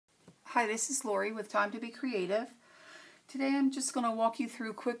Hi, this is Lori with Time to Be Creative. Today I'm just going to walk you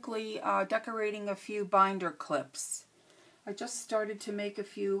through quickly decorating a few binder clips. I just started to make a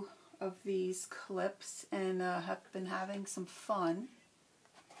few of these clips and have been having some fun.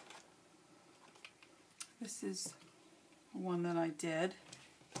 This is one that I did.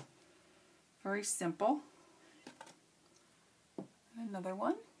 Very simple. Another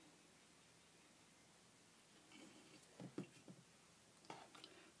one.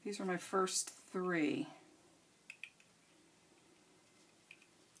 These are my first three.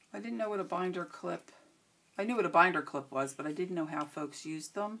 I didn't know what a binder clip, I knew what a binder clip was, but I didn't know how folks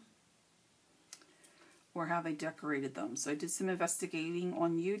used them or how they decorated them. So I did some investigating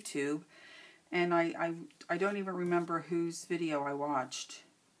on YouTube, and I don't even remember whose video I watched.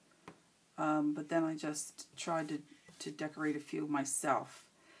 But then I just tried to decorate a few myself.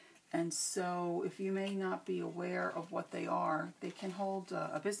 And so if you may not be aware of what they are, they can hold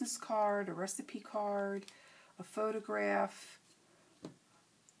a business card, a recipe card, a photograph.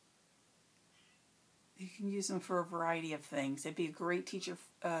 You can use them for a variety of things. It'd be a great teacher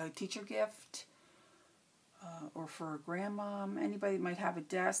gift, or for a grandmom. Anybody might have a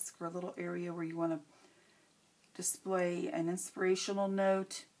desk or a little area where you want to display an inspirational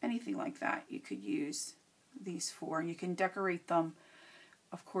note, anything like that you could use these for. And you can decorate them,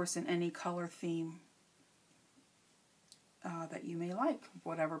 of course, in any color theme that you may like,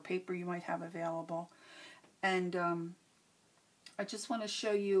 whatever paper you might have available. And I just want to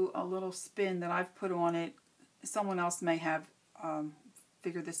show you a little spin that I've put on it. Someone else may have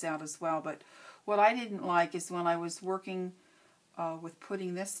figured this out as well, but what I didn't like is when I was working with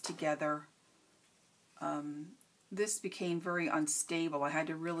putting this together, this became very unstable. I had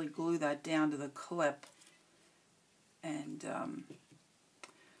to really glue that down to the clip. And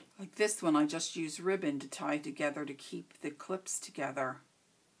like this one, I just used ribbon to tie together to keep the clips together.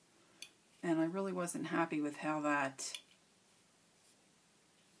 And I really wasn't happy with how that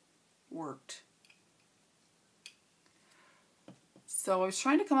worked. So I was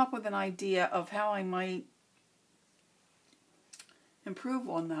trying to come up with an idea of how I might improve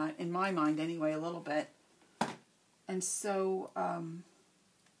on that, in my mind anyway, a little bit. And so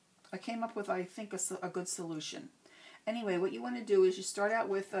I came up with, I think, a good solution. Anyway, what you want to do is you start out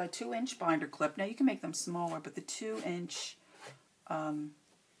with a 2-inch binder clip. Now you can make them smaller, but the 2-inch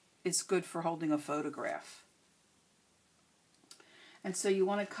is good for holding a photograph. And so you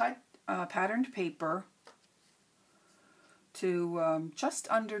want to cut patterned paper to just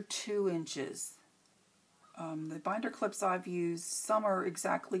under 2 inches. The binder clips I've used, some are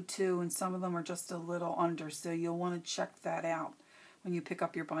exactly 2 and some of them are just a little under, so you'll want to check that out when you pick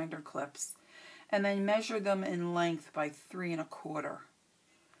up your binder clips. And then measure them in length by 3 1/4.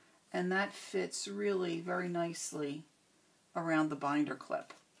 And that fits really very nicely around the binder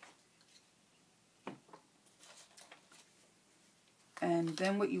clip. And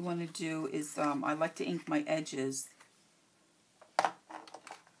then what you want to do is, I like to ink my edges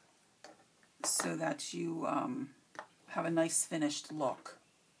so that you have a nice finished look.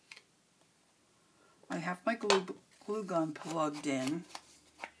 I have my glue gun plugged in,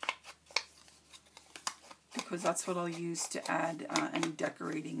 because that's what I'll use to add any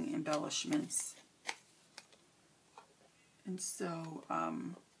decorating embellishments. And so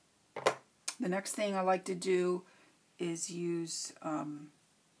the next thing I like to do is use,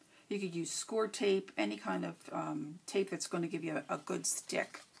 you could use score tape, any kind of tape that's going to give you a good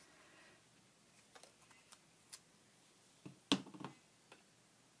stick.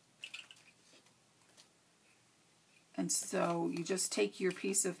 And so you just take your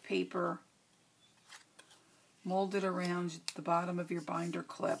piece of paper, mold it around the bottom of your binder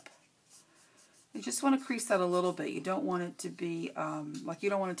clip. You just want to crease that a little bit. You don't want it to be, like you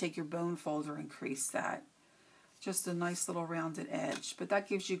don't want to take your bone folder and crease that. Just a nice little rounded edge. But that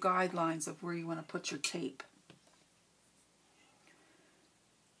gives you guidelines of where you want to put your tape.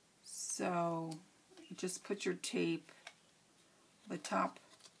 So you just put your tape, the top,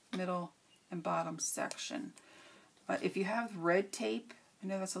 middle, and bottom section. If you have red tape, I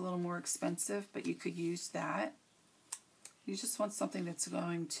know that's a little more expensive, but you could use that. You just want something that's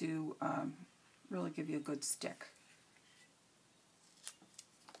going to really give you a good stick.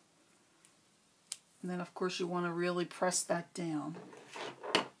 And then, of course, you want to really press that down.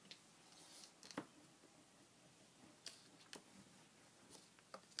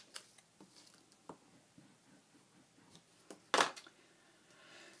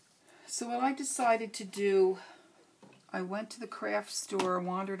 So what I decided to do, I went to the craft store,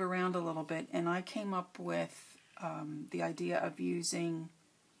 wandered around a little bit, and I came up with the idea of using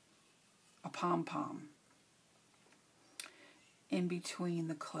a pom-pom. in between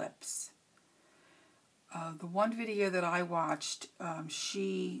the clips. The one video that I watched, when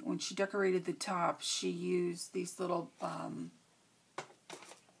she decorated the top, she used these little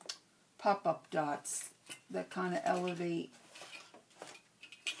pop-up dots that kind of elevate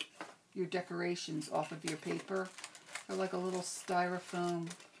your decorations off of your paper. They're like a little styrofoam.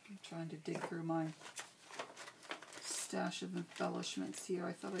 I'm trying to dig through my stash of embellishments here.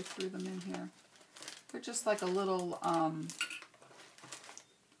 I thought I threw them in here. They're just like a little,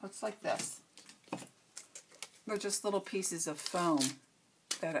 it's like this. They're just little pieces of foam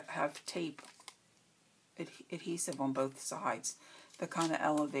that have tape adhesive on both sides that kind of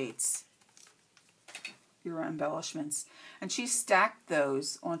elevates your embellishments. And she stacked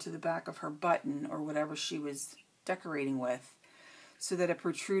those onto the back of her button or whatever she was decorating with so that it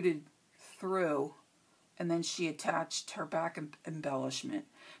protruded through, and then she attached her back embellishment.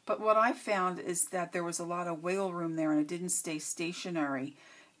 But what I found is that there was a lot of wiggle room there and it didn't stay stationary,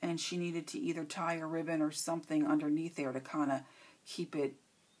 and she needed to either tie a ribbon or something underneath there to kind of keep it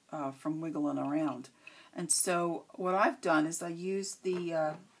from wiggling around. And so what I've done is I used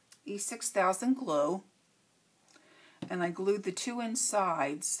the E6000 glue, and I glued the two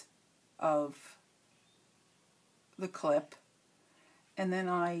insides of the clip, and then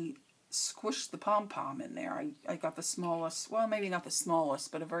I squished the pom-pom in there. I got the smallest, well, maybe not the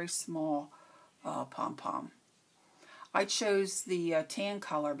smallest, but a very small pom-pom. I chose the tan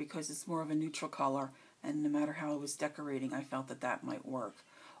color because it's more of a neutral color, and no matter how I was decorating, I felt that that might work.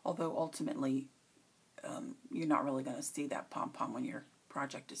 Although ultimately, you're not really going to see that pom-pom when your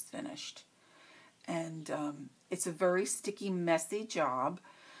project is finished. And it's a very sticky, messy job.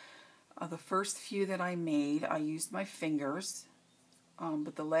 The first few that I made, I used my fingers.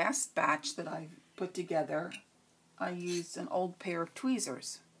 But the last batch that I put together, I used an old pair of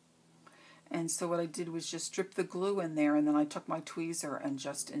tweezers. And so what I did was just drip the glue in there, and then I took my tweezer and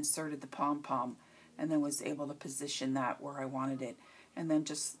just inserted the pom-pom, and then was able to position that where I wanted it. And then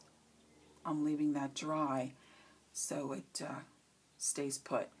just, I'm leaving that dry so it stays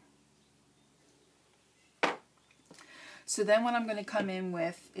put. So then what I'm going to come in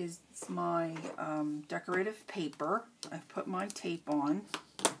with is my decorative paper. I've put my tape on.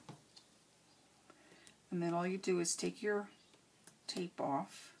 And then all you do is take your tape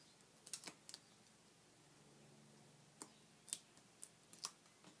off.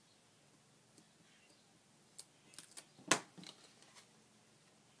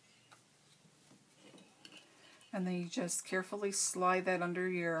 And then you just carefully slide that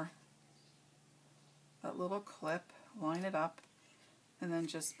under that little clip, line it up, and then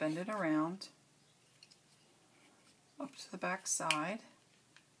just bend it around up to the back side.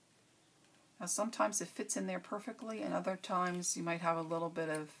 Now sometimes it fits in there perfectly, and other times you might have a little bit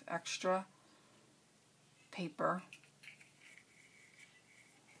of extra paper.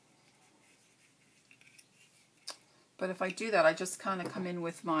 But if I do that, I just kind of come in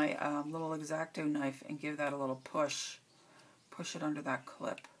with my little X-Acto knife and give that a little push. Push it under that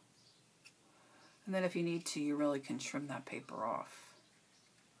clip. And then if you need to, you really can trim that paper off.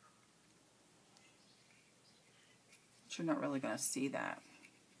 But you're not really going to see that.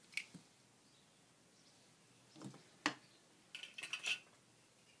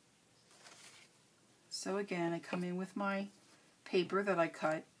 So again, I come in with my paper that I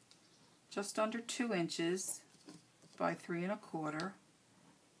cut just under 2 inches by 3 1/4.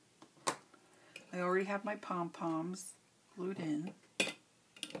 I already have my pom-poms glued in.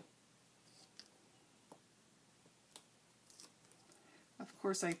 Of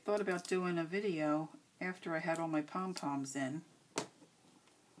course, I thought about doing a video after I had all my pom-poms in,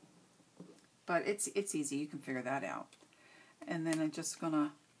 but it's easy. You can figure that out. And then I'm just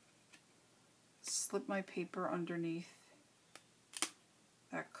gonna slip my paper underneath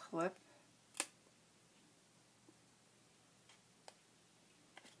that clip.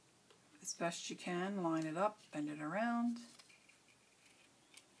 As best you can, line it up, bend it around.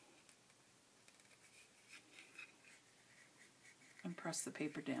 And press the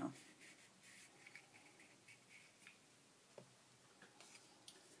paper down.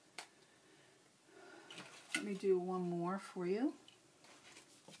 Let me do one more for you.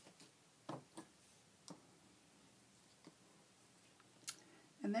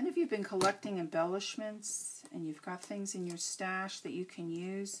 And then if you've been collecting embellishments and you've got things in your stash that you can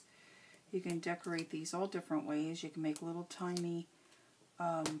use, you can decorate these all different ways. You can make little tiny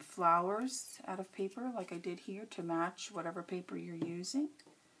flowers out of paper like I did here to match whatever paper you're using.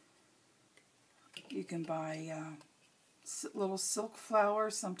 You can buy little silk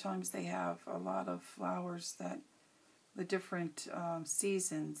flowers. Sometimes they have a lot of flowers that the different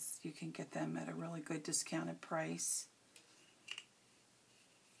seasons, you can get them at a really good discounted price.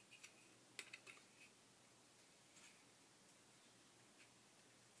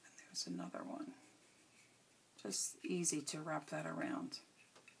 There's another one. Just easy to wrap that around.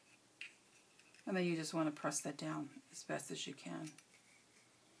 And then you just want to press that down as best as you can.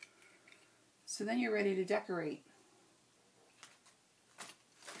 So then you're ready to decorate.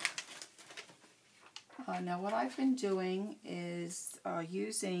 Now what I've been doing is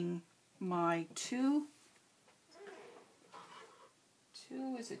using my two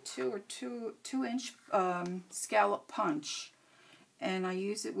inch scallop punch, and I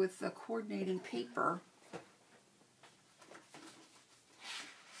use it with the coordinating paper.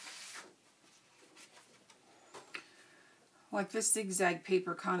 Like this zigzag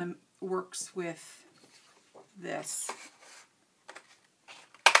paper kind of works with this.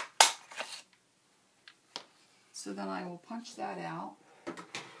 So then I will punch that out.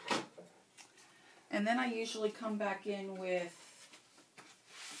 And then I usually come back in with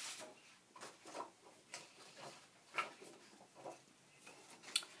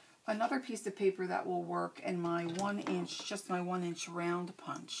another piece of paper that will work, and my 1 inch, just my 1 inch round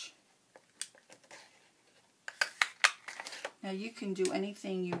punch. Now you can do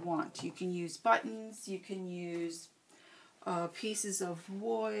anything you want. You can use buttons, you can use pieces of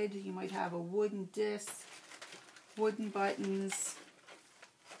wood, you might have a wooden disc, wooden buttons.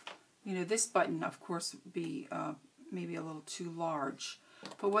 You know, this button, of course, would be maybe a little too large,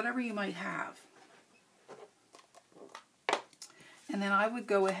 but whatever you might have. And then I would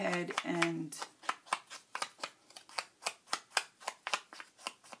go ahead and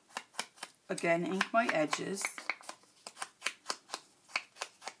again ink my edges.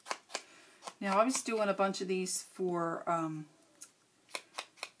 Now I was doing a bunch of these for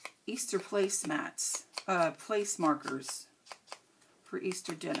Easter placemats, place markers for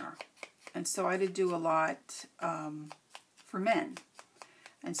Easter dinner. And so I did do a lot for men.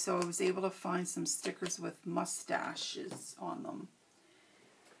 And so I was able to find some stickers with mustaches on them.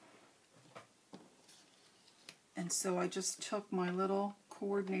 And so I just took my little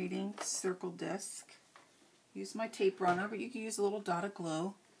coordinating circle disc, used my tape runner, but you can use a little dot of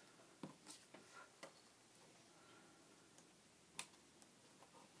glue.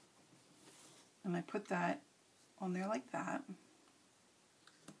 And I put that on there like that.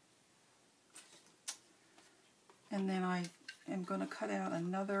 And then I am going to cut out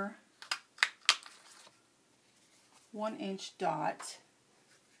another 1 inch dot.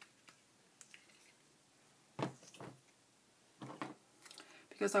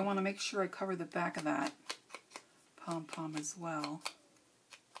 Because I want to make sure I cover the back of that pom-pom as well.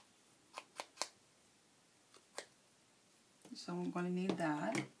 So I'm going to need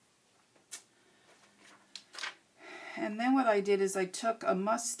that. And then what I did is I took a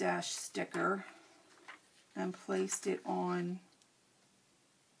mustache sticker and placed it on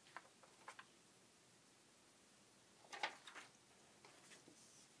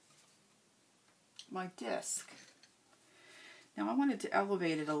my disc. Now I wanted to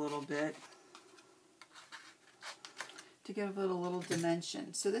elevate it a little bit to give it a little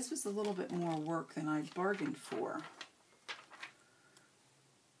dimension. So this was a little bit more work than I bargained for.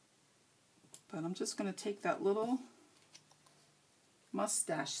 But I'm just going to take that little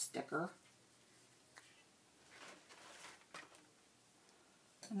mustache sticker,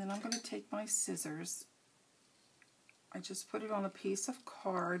 and then I'm going to take my scissors. I just put it on a piece of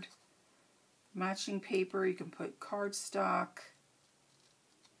card, matching paper. You can put cardstock.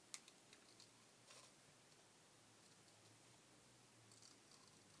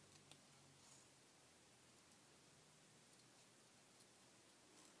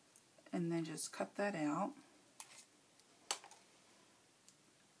 And then just cut that out.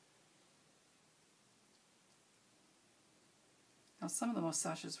 Now some of the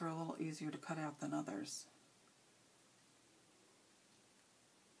mustaches were a little easier to cut out than others.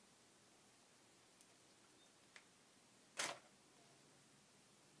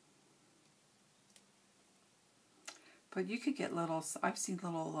 But you could get little, I've seen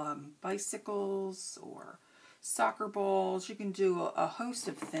little bicycles or soccer balls. You can do a host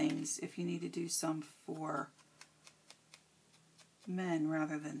of things if you need to do some for men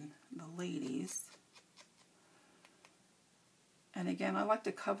rather than the ladies. And again, I like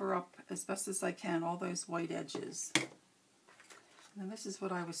to cover up as best as I can all those white edges. And this is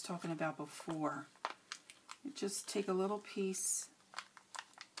what I was talking about before. You just take a little piece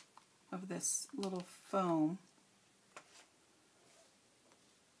of this little foam,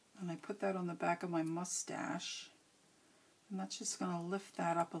 and I put that on the back of my mustache, and that's just going to lift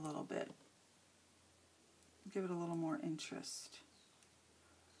that up a little bit, give it a little more interest.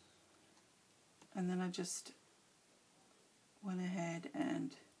 And then I just went ahead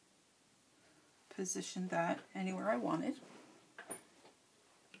and positioned that anywhere I wanted.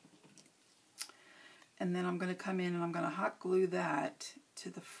 And then I'm going to come in and I'm going to hot glue that to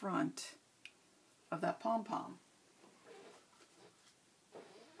the front of that pom-pom.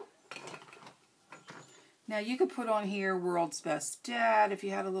 Now you could put on here World's Best Dad if you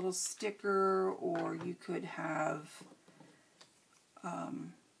had a little sticker, or you could have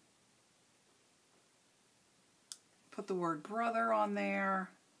put the word brother on there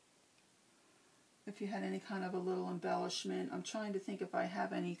if you had any kind of a little embellishment. I'm trying to think if I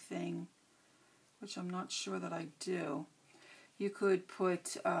have anything, which I'm not sure that I do. You could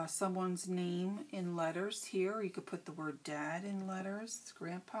put someone's name in letters here. You could put the word dad in letters,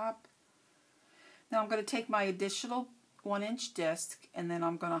 grandpop. Now I'm going to take my additional 1-inch disc and then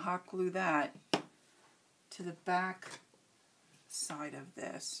I'm going to hot glue that to the back side of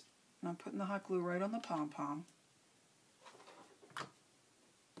this. And I'm putting the hot glue right on the pom-pom.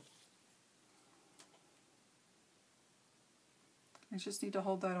 I just need to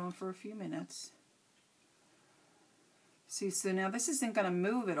hold that on for a few minutes. See, so now this isn't going to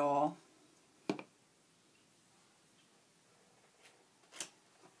move at all.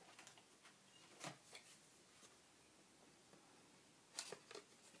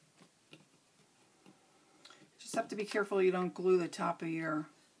 Just have to be careful you don't glue the top of your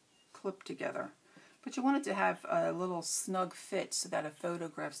clip together. But you want it to have a little snug fit so that a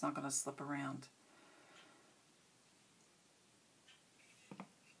photograph's not going to slip around.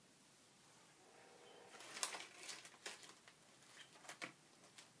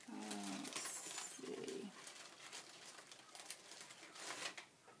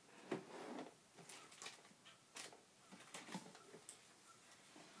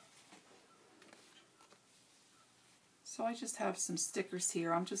 So I just have some stickers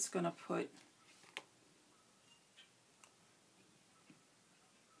here. I'm just going to put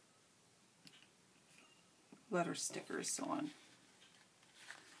letter stickers on.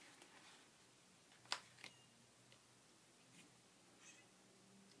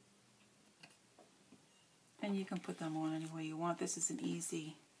 And you can put them on any way you want. This is an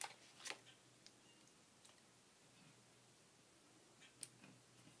easy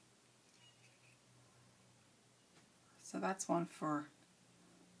So that's one for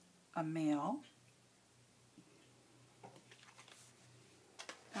a male.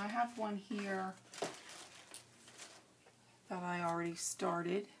 I have one here that I already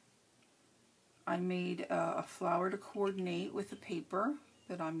started. I made a flower to coordinate with the paper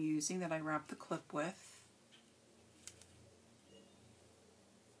that I'm using, that I wrapped the clip with.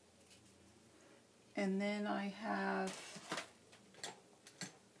 And then I have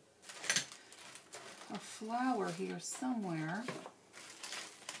a flower here somewhere.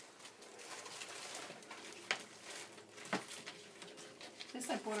 This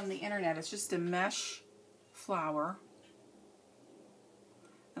I bought on the internet. It's just a mesh flower.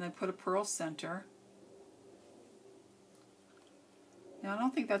 And I put a pearl center. Now I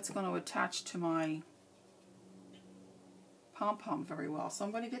don't think that's going to attach to my pom-pom very well. So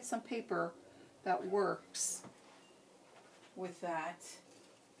I'm going to get some paper that works with that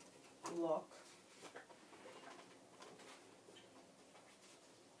look.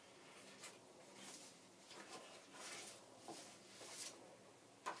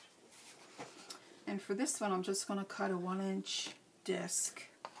 And for this one, I'm just going to cut a 1-inch disc.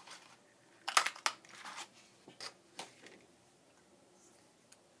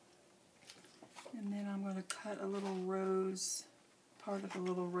 And then I'm going to cut a little rose, part of a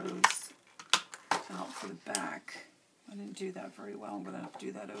little rose out for the back. I didn't do that very well. I'm going to have to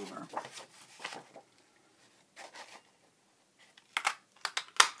do that over.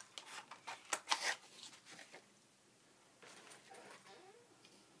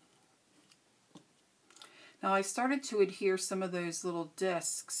 Now I started to adhere some of those little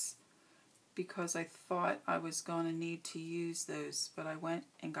discs because I thought I was going to need to use those, but I went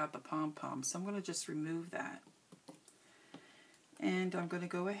and got the pom-pom. So I'm going to just remove that. And I'm going to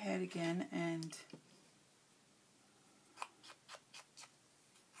go ahead again and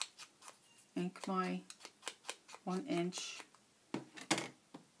ink my 1-inch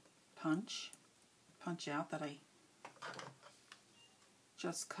punch out that I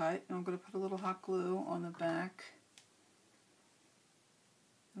just cut, and I'm going to put a little hot glue on the back,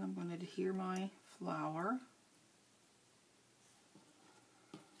 and I'm going to adhere my flower,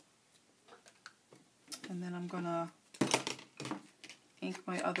 and then I'm going to ink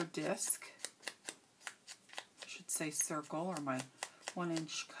my other disc, I should say circle, or my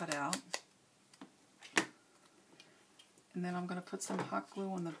 1-inch cutout, and then I'm going to put some hot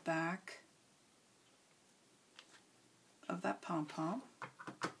glue on the back of that pom-pom.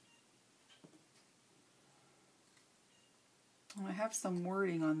 I have have some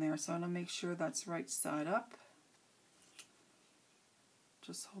wording on there, so I'm going to make sure that's right side up.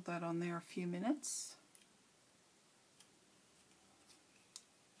 Just hold that on there a few minutes.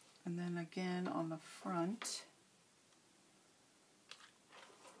 And then again on the front.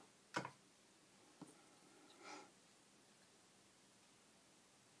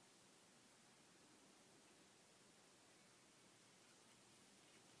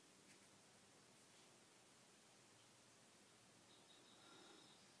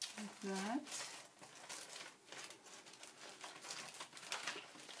 Like that.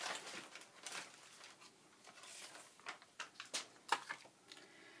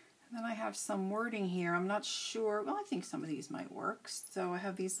 Then I have some wording here. I'm not sure. Well, I think some of these might work. So I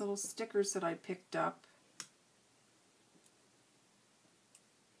have these little stickers that I picked up.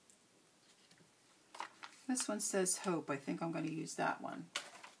 This one says Hope. I think I'm going to use that one.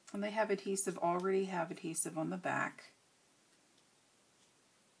 And they have adhesive, already have adhesive on the back.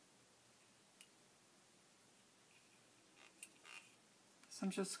 So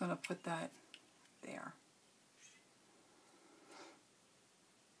I'm just going to put that there.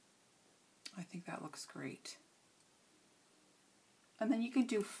 I think that looks great. And then you can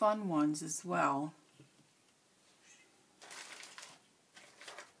do fun ones as well.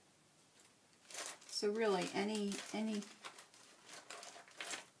 So really any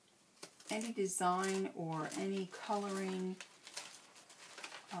design or any coloring,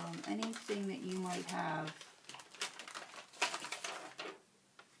 anything that you might have.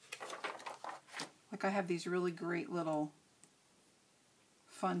 Like I have these really great little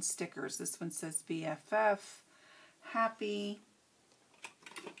fun stickers. This one says BFF, happy.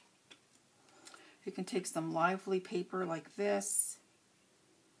 You can take some lively paper like this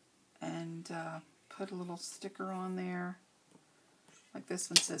and put a little sticker on there. Like this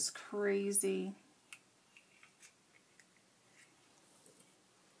one says crazy.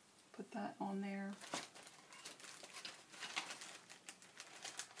 Put that on there.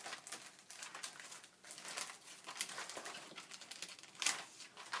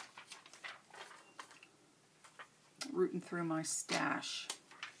 Rooting through my stash.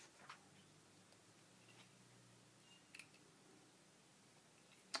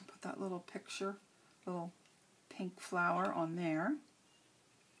 Put that little picture, little pink flower on there.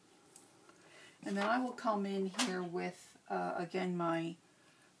 And then I will come in here with, again,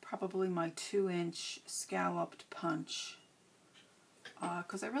 probably my 2-inch scalloped punch.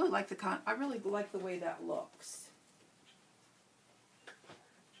 Because I really like the way that looks.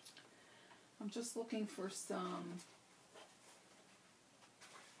 I'm just looking for some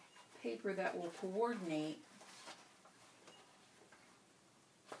paper that will coordinate.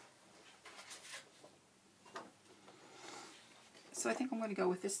 So I think I'm going to go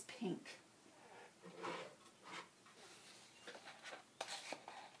with this pink.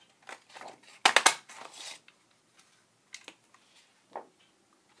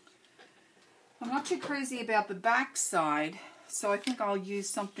 I'm not too crazy about the back side, so I think I'll use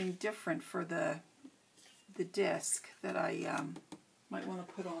something different for the disc that I might want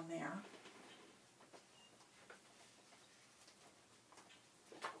to put on there.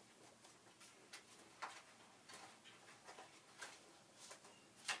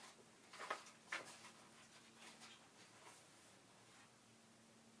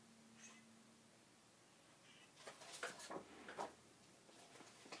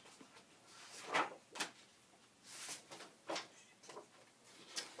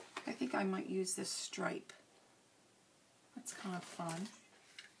 I think I might use this stripe. That's kind of fun.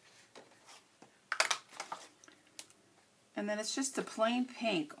 And then it's just a plain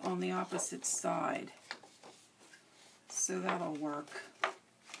pink on the opposite side. So that'll work.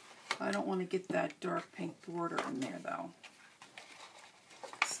 I don't want to get that dark pink border in there though.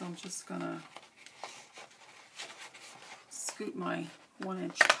 So I'm just going to scoot my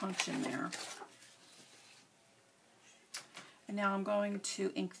 1-inch punch in there. And now I'm going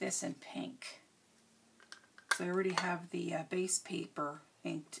to ink this in pink. So I already have the base paper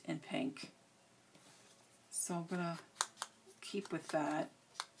inked in pink. So I'm going to keep with that,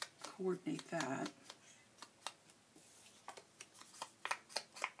 coordinate that.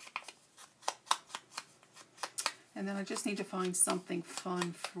 And then I just need to find something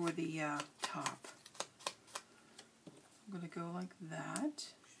fun for the top. I'm going to go like that.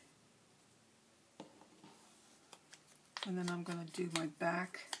 And then I'm going to do my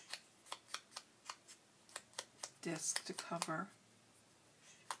back disc to cover.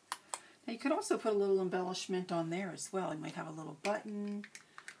 Now you could also put a little embellishment on there as well. You might have a little button,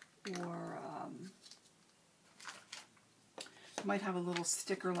 or you might have a little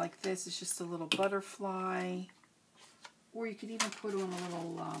sticker like this. It's just a little butterfly. Or you could even put on a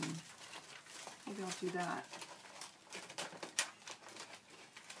little, maybe I'll do that.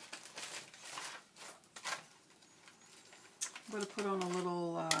 I'm going to put on a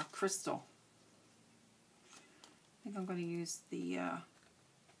little crystal. I think I'm going to use the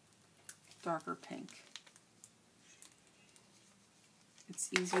darker pink. It's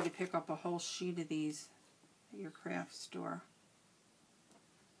easy to pick up a whole sheet of these at your craft store.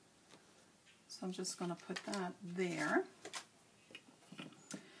 So I'm just going to put that there.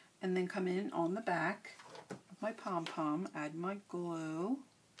 And then come in on the back of my pom-pom, add my glue.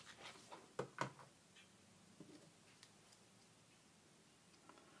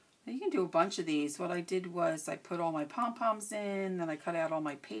 Now you can do a bunch of these. What I did was I put all my pom-poms in, then I cut out all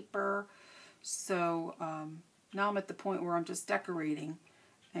my paper. So now I'm at the point where I'm just decorating,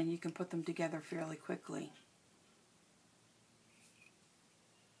 and you can put them together fairly quickly.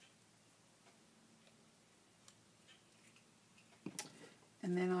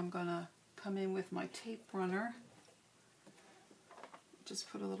 And then I'm going to come in with my tape runner.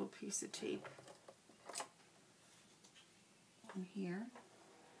 Just put a little piece of tape on here.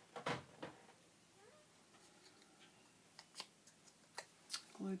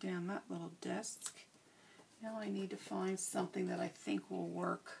 Glue down that little disc. Now I need to find something that I think will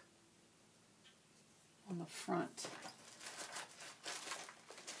work on the front.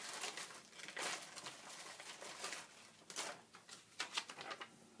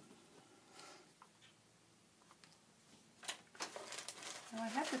 Now I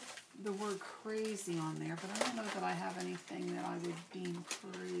have the word crazy on there, but I don't know that I have anything that I would deem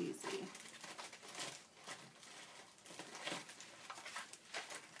crazy.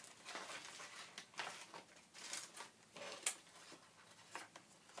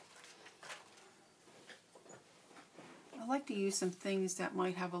 I like to use some things that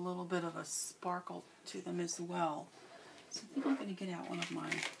might have a little bit of a sparkle to them as well. So I think I'm going to get out one of my...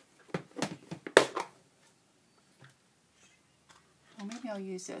 Well, maybe I'll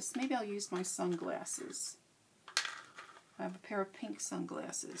use this. Maybe I'll use my sunglasses. I have a pair of pink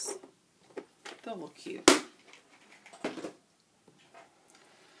sunglasses. They'll look cute.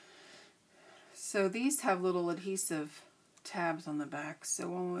 So these have little adhesive tabs on the back.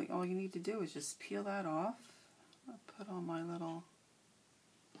 So all you need to do is just peel that off. I'll put on my little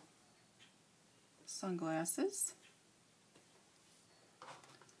sunglasses.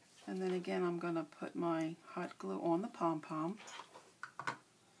 And then again, I'm going to put my hot glue on the pom-pom.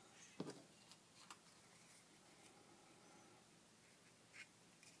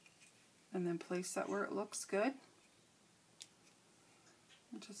 And then place that where it looks good.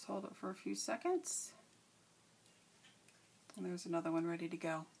 And just hold it for a few seconds. And there's another one ready to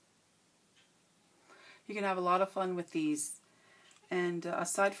go. You can have a lot of fun with these. And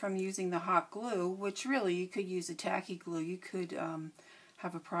aside from using the hot glue, which really you could use a tacky glue, you could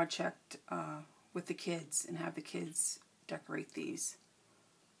have a project with the kids and have the kids decorate these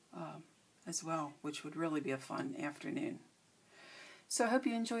as well, which would really be a fun afternoon. So I hope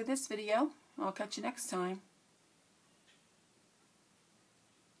you enjoyed this video. I'll catch you next time.